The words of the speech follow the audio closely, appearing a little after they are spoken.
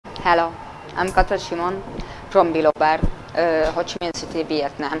Hello, I'm Kata Simon from Below Ho Chi Minh City,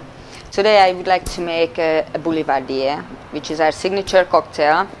 Vietnam. Today I would like to make a Boulevardier, which is our signature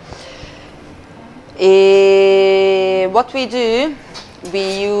cocktail. What we do,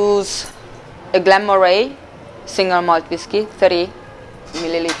 we use a Glenmorangie single malt whiskey, 30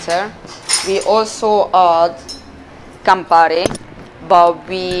 milliliter. We also add Campari, but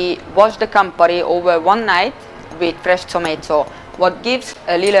we wash the Campari over one night with fresh tomato, what gives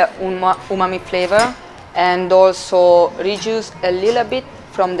a little umami flavor and also reduce a little bit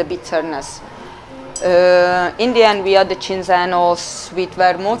from the bitterness. In the end, we add the Cinzano sweet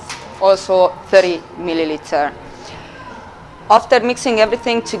vermouth, also 30 milliliter. After mixing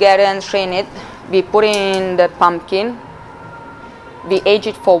everything together and strain it, we put in the pumpkin. We age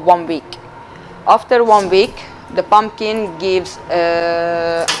it for 1 week. After 1 week, the pumpkin gives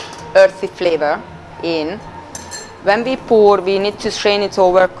earthy flavor in. When we pour, we need to strain it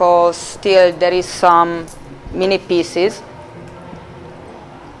over because still there is some mini pieces.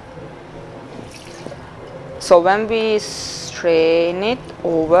 So when we strain it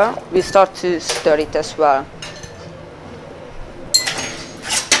over, we start to stir it as well.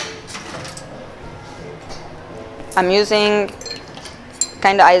 I'm using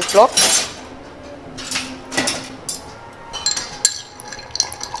kind of ice block.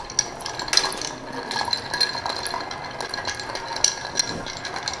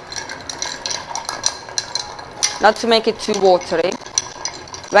 Not to make it too watery.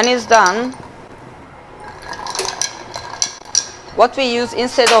 When it's done, what we use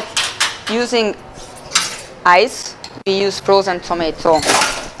instead of using ice, we use frozen tomato.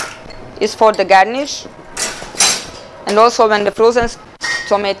 It's for the garnish, and also when the frozen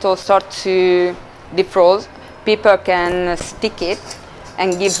tomatoes start to defrost, people can stick it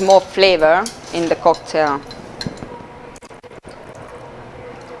and gives more flavor in the cocktail.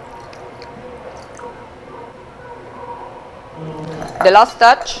 The last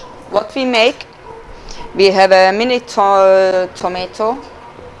touch, what we make, we have a mini tomato,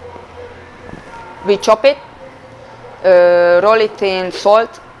 we chop it, roll it in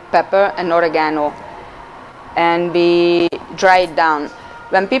salt, pepper and oregano, and we dry it down.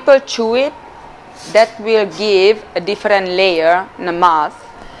 When people chew it, that will give a different layer in the mouth,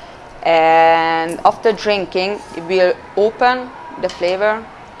 and after drinking it will open the flavor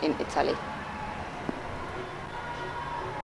in Italy.